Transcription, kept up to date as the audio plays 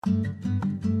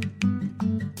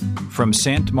From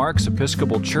St. Mark's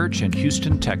Episcopal Church in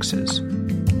Houston, Texas,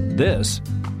 this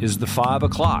is The 5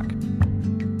 O'Clock,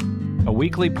 a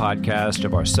weekly podcast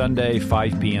of our Sunday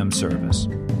 5 p.m. service.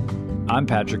 I'm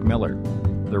Patrick Miller,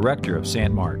 the rector of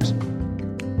St. Mark's.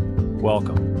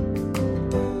 Welcome.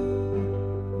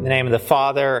 In the name of the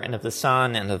Father, and of the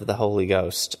Son, and of the Holy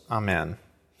Ghost. Amen.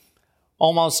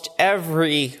 Almost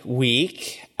every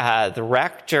week, the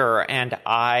rector and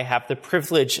I have the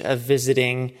privilege of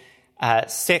visiting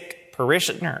sick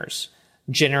parishioners,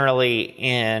 generally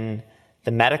in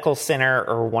the medical center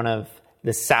or one of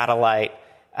the satellite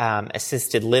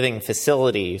assisted living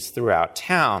facilities throughout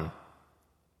town.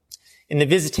 In the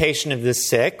visitation of the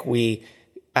sick, we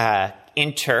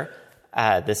enter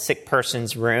the sick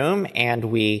person's room and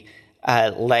we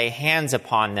lay hands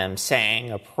upon them, saying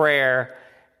a prayer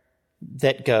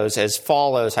that goes as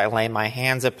follows: I lay my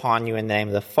hands upon you in the name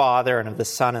of the Father, and of the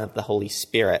Son, and of the Holy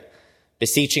Spirit,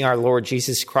 beseeching our Lord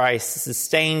Jesus Christ to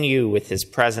sustain you with his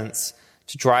presence,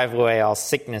 to drive away all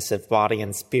sickness of body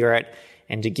and spirit,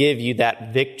 and to give you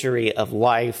that victory of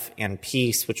life and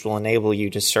peace which will enable you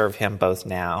to serve him both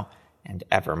now and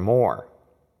evermore.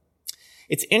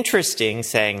 It's interesting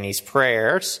saying these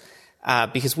prayers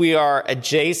because we are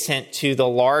adjacent to the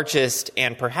largest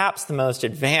and perhaps the most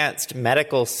advanced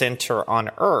medical center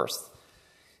on earth.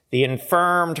 The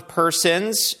infirmed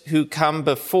persons who come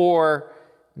before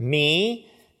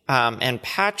me and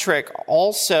Patrick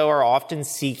also are often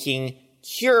seeking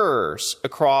cures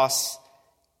across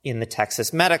in the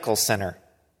Texas Medical Center.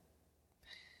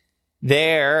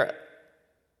 There,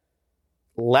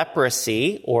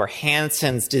 leprosy or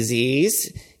Hansen's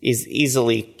disease is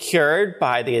easily cured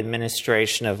by the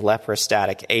administration of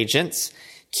leprostatic agents.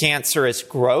 Cancerous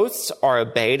growths are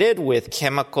abated with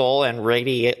chemical and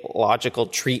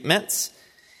radiological treatments.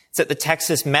 It's at the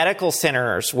Texas Medical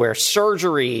Centers where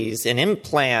surgeries and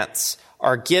implants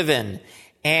are given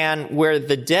and where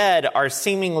the dead are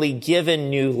seemingly given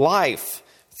new life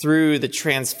through the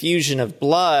transfusion of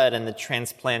blood and the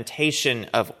transplantation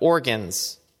of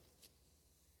organs.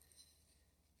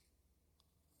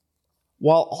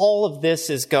 While all of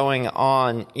this is going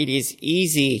on, it is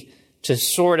easy to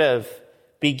sort of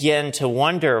begin to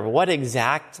wonder, what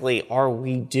exactly are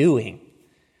we doing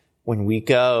when we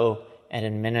go and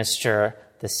administer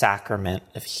the sacrament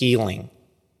of healing?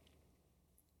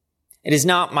 It is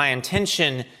not my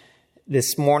intention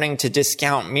this morning to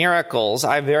discount miracles.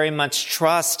 I very much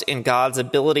trust in God's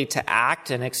ability to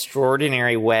act in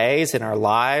extraordinary ways in our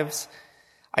lives.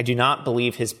 I do not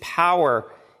believe his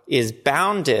power is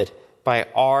bounded by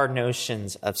our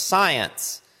notions of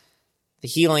science. The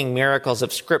healing miracles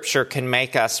of Scripture can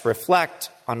make us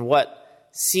reflect on what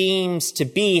seems to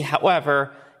be,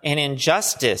 however, an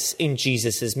injustice in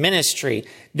Jesus' ministry,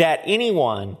 that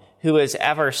anyone who has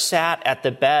ever sat at the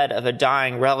bed of a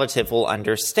dying relative will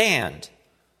understand.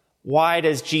 Why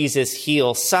does Jesus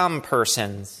heal some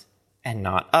persons and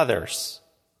not others?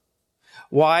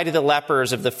 Why do the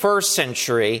lepers of the first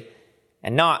century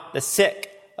and not the sick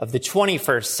of the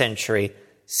 21st century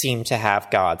seem to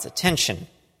have God's attention?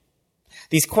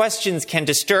 These questions can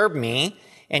disturb me,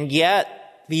 and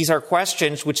yet these are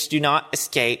questions which do not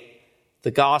escape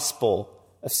the Gospel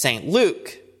of St.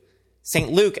 Luke.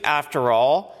 St. Luke, after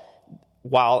all,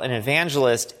 while an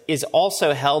evangelist, is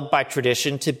also held by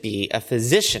tradition to be a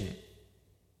physician.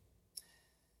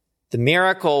 The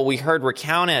miracle we heard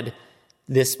recounted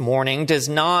this morning does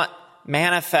not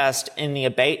manifest in the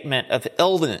abatement of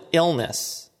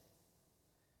illness.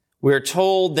 We're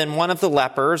told then one of the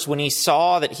lepers, when he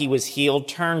saw that he was healed,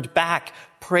 turned back,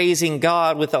 praising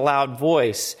God with a loud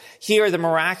voice. Here, the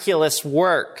miraculous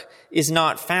work is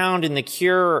not found in the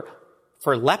cure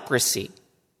for leprosy.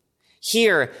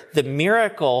 Here, the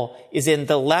miracle is in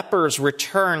the leper's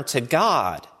return to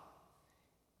God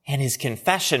and his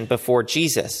confession before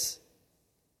Jesus.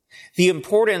 The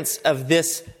importance of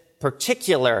this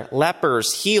particular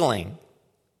leper's healing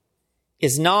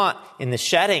is not in the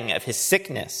shedding of his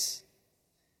sickness.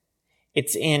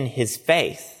 It's in his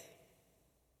faith.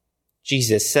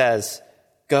 Jesus says,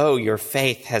 "Go, your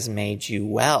faith has made you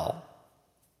well."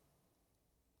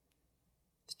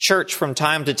 The church from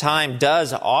time to time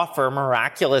does offer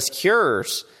miraculous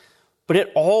cures, but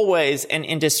it always and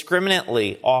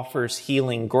indiscriminately offers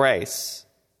healing grace.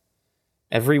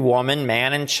 Every woman,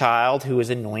 man, and child who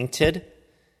is anointed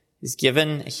is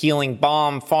given a healing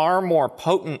balm far more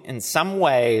potent in some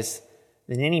ways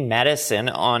than any medicine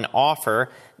on offer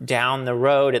down the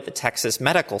road at the Texas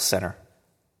Medical Center.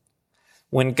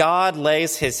 When God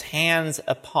lays his hands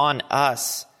upon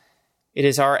us, it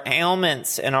is our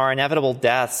ailments and our inevitable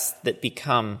deaths that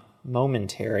become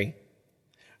momentary.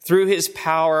 Through his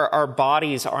power, our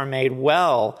bodies are made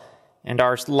well and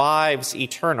our lives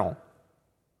eternal.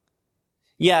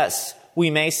 Yes, we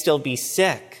may still be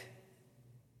sick,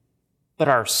 but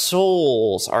our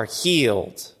souls are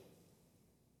healed.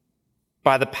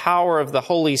 By the power of the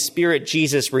Holy Spirit,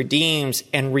 Jesus redeems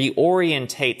and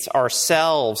reorientates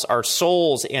ourselves, our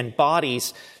souls and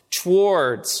bodies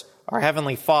towards our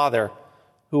Heavenly Father,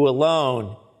 who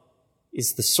alone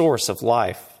is the source of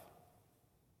life.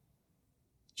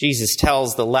 Jesus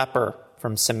tells the leper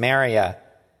from Samaria,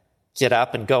 "Get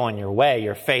up and go on your way.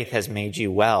 Your faith has made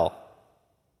you well."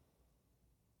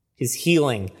 His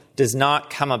healing does not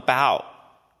come about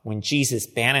when Jesus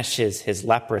banishes his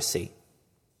leprosy,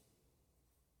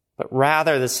 but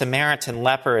rather the Samaritan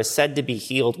leper is said to be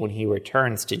healed when he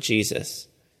returns to Jesus,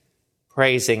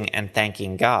 praising and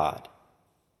thanking God.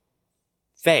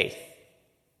 Faith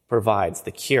provides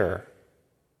the cure.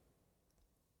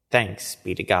 Thanks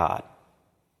be to God.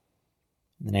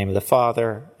 In the name of the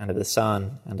Father, and of the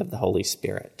Son, and of the Holy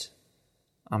Spirit.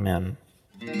 Amen.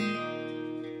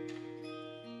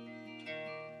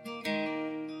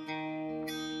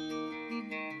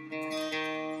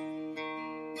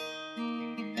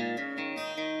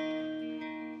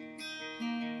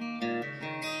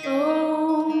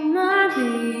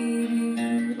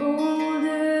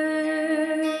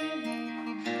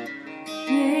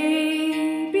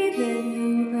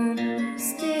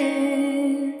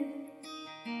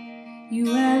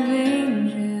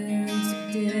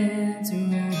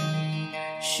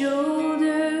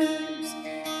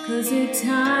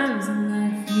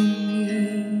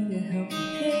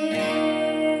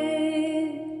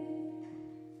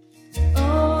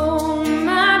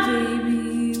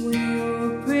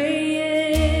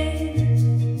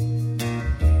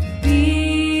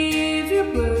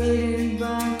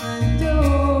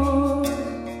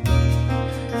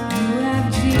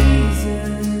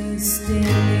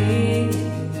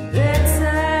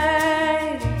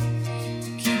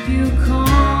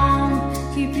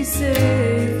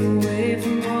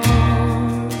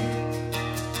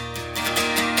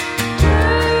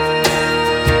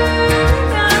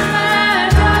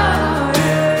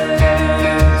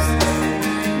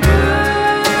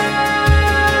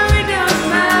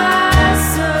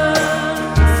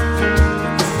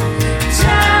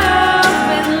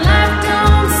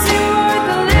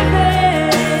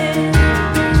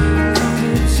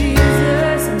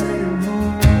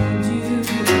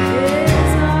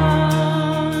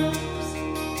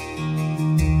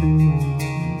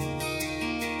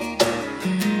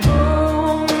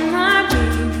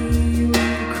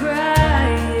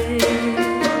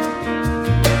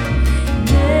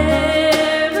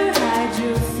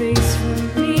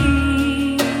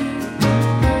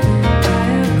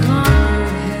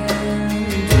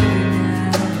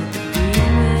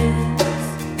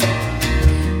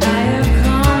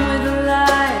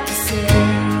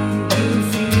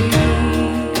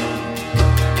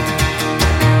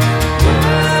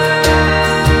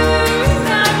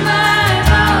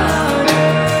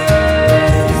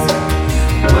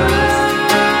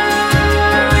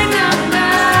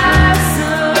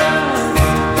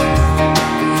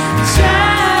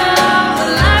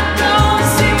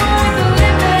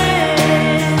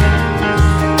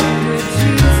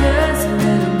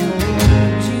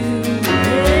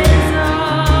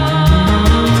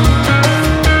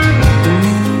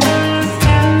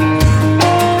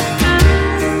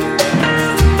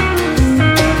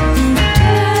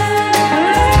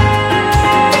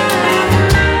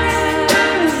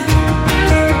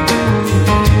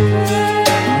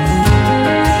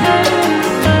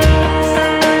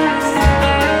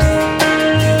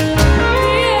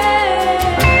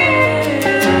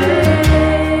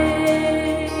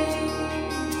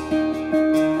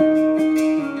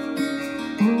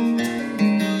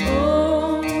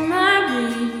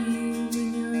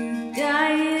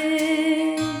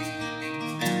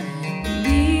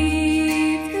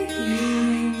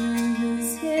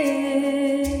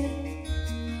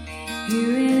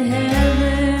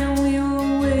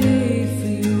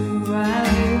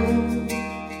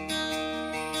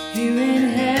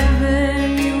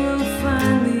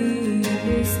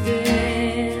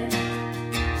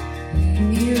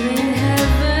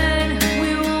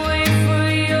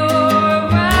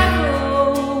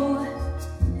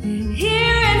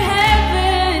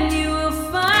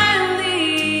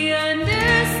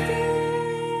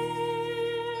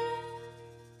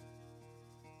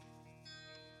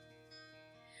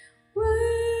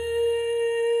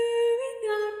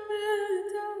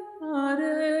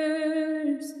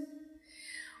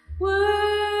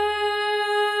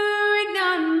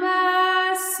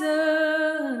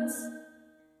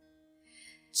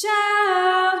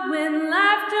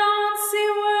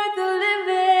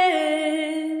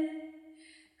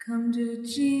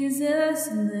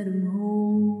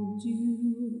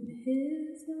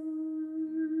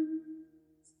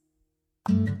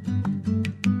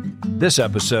 This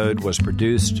episode was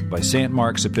produced by St.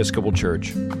 Mark's Episcopal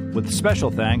Church, with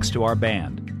special thanks to our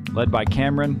band, led by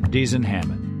Cameron Deason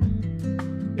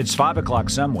Hammond. It's 5 o'clock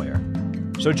somewhere,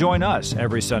 so join us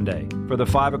every Sunday for the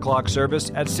 5 o'clock service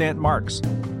at St. Mark's,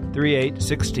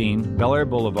 3816 Bel Air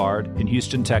Boulevard in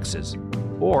Houston, Texas,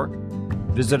 or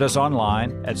visit us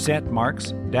online at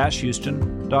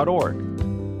stmarks-houston.org,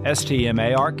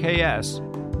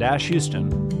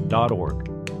 stmarks-houston.org.